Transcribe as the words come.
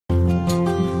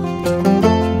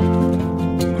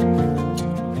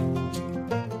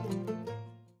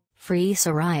free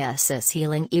psoriasis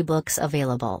healing ebooks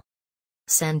available.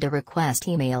 Send a request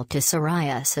email to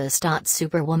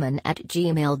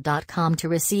psoriasis.superwoman@gmail.com to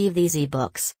receive these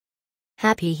ebooks.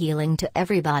 Happy healing to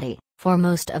everybody. For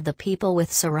most of the people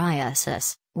with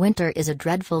psoriasis, winter is a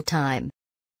dreadful time.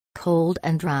 Cold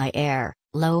and dry air,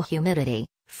 low humidity,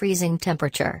 freezing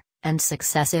temperature, and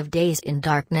successive days in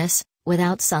darkness,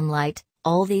 without sunlight,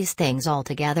 all these things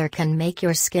altogether can make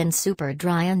your skin super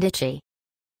dry and itchy.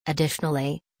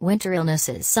 Additionally, winter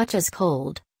illnesses such as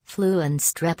cold, flu and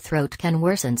strep throat can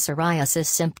worsen psoriasis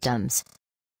symptoms.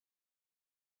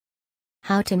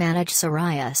 How to manage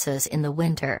psoriasis in the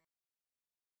winter.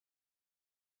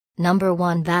 Number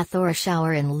 1. Bath or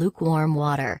shower in lukewarm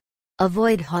water.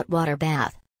 Avoid hot water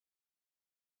bath.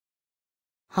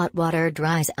 Hot water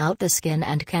dries out the skin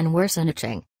and can worsen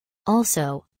itching.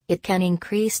 Also, it can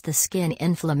increase the skin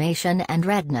inflammation and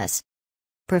redness.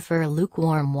 Prefer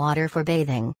lukewarm water for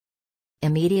bathing.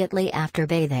 Immediately after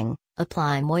bathing,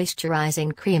 apply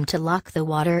moisturizing cream to lock the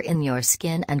water in your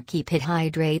skin and keep it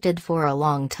hydrated for a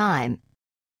long time.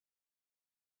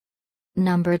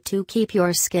 Number 2. Keep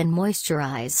your skin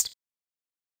moisturized.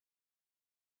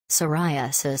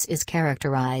 Psoriasis is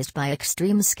characterized by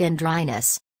extreme skin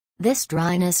dryness. This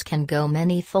dryness can go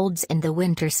many folds in the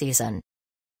winter season.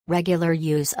 Regular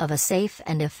use of a safe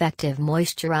and effective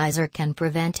moisturizer can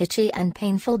prevent itchy and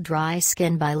painful dry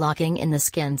skin by locking in the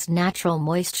skin's natural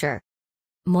moisture.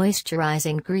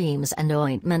 Moisturizing creams and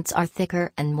ointments are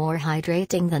thicker and more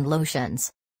hydrating than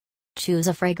lotions. Choose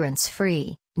a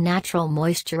fragrance-free, natural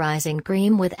moisturizing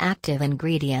cream with active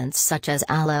ingredients such as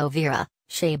aloe vera,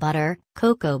 shea butter,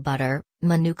 cocoa butter,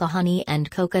 manuka honey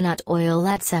and coconut oil,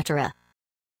 etc.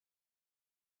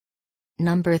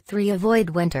 Number 3. Avoid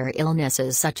winter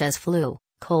illnesses such as flu,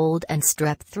 cold and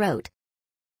strep throat.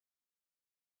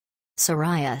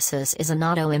 Psoriasis is an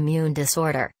autoimmune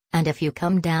disorder, and if you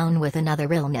come down with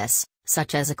another illness,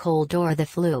 such as a cold or the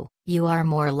flu, you are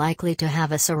more likely to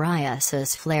have a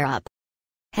psoriasis flare-up.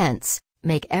 Hence,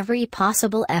 make every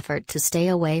possible effort to stay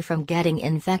away from getting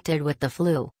infected with the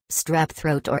flu, strep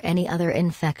throat or any other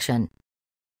infection.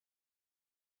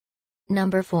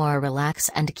 Number 4. Relax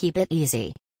and keep it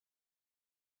easy.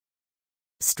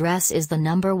 Stress is the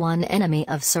number 1 enemy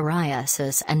of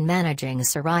psoriasis, and managing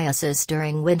psoriasis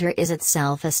during winter is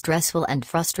itself a stressful and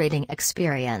frustrating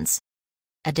experience.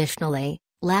 Additionally,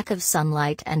 lack of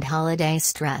sunlight and holiday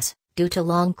stress, due to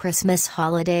long Christmas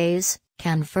holidays,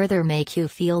 can further make you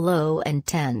feel low and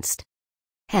tensed.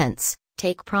 Hence,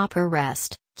 take proper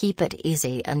rest, keep it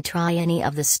easy and try any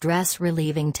of the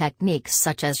stress-relieving techniques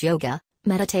such as yoga,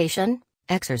 meditation,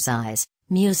 exercise,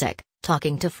 music,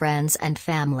 talking to friends and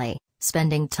family,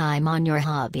 spending time on your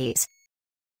hobbies.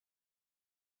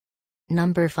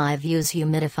 Number 5. Use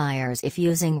humidifiers if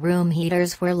using room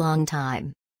heaters for a long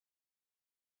time.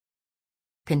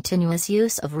 Continuous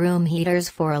use of room heaters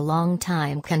for a long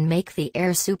time can make the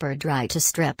air super dry to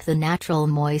strip the natural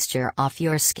moisture off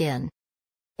your skin.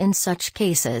 In such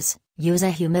cases, use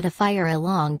a humidifier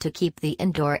along to keep the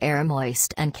indoor air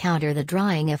moist and counter the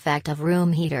drying effect of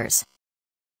room heaters.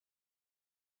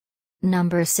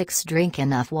 Number 6. Drink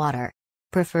enough water.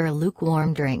 Prefer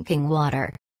lukewarm drinking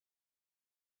water.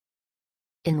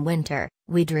 In winter,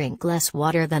 we drink less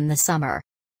water than the summer.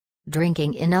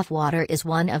 Drinking enough water is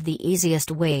one of the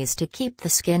easiest ways to keep the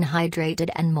skin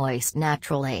hydrated and moist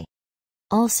naturally.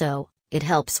 Also, it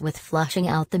helps with flushing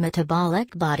out the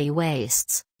metabolic body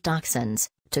wastes, toxins,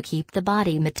 to keep the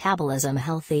body metabolism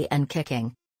healthy and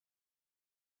kicking.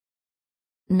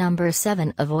 Number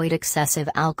 7. Avoid excessive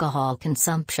alcohol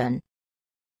consumption.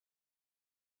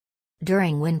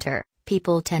 During winter,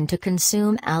 people tend to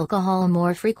consume alcohol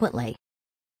more frequently.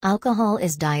 Alcohol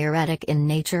is diuretic in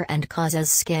nature and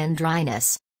causes skin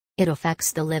dryness. It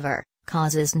affects the liver,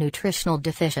 causes nutritional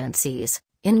deficiencies,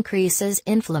 increases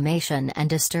inflammation and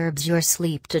disturbs your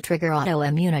sleep to trigger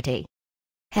autoimmunity.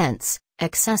 Hence,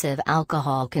 excessive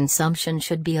alcohol consumption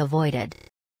should be avoided.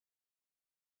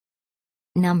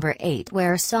 Number 8.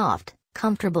 Wear soft,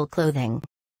 comfortable clothing.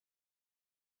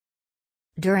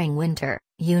 During winter,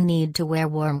 you need to wear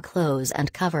warm clothes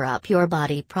and cover up your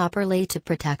body properly to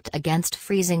protect against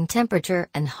freezing temperature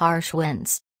and harsh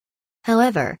winds.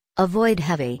 However, avoid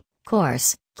heavy,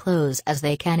 coarse clothes as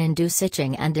they can induce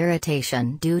itching and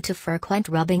irritation due to frequent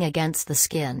rubbing against the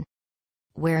skin.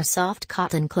 Wear soft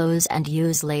cotton clothes and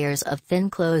use layers of thin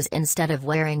clothes instead of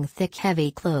wearing thick heavy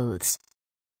clothes.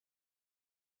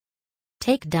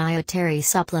 Take dietary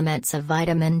supplements of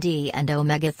vitamin D and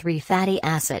omega-3 fatty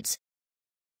acids.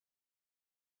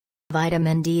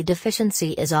 Vitamin D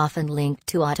deficiency is often linked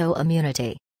to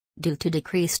autoimmunity. Due to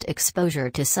decreased exposure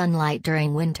to sunlight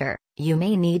during winter, You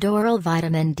may need oral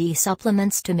vitamin D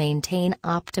supplements to maintain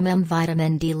optimum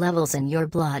vitamin D levels in your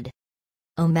blood.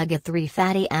 Omega-3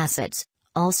 fatty acids,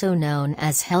 also known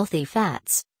as healthy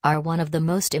fats, are one of the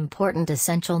most important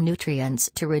essential nutrients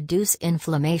to reduce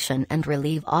inflammation and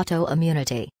relieve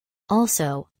autoimmunity.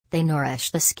 Also, they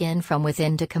nourish the skin from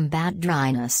within to combat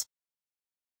dryness.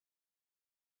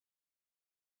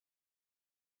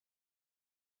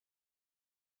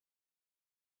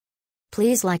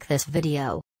 Please like this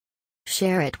video.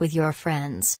 Share it with your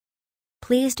friends.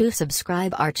 Please do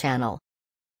subscribe our channel.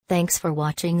 Thanks for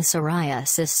watching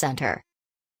Psoriasis Center.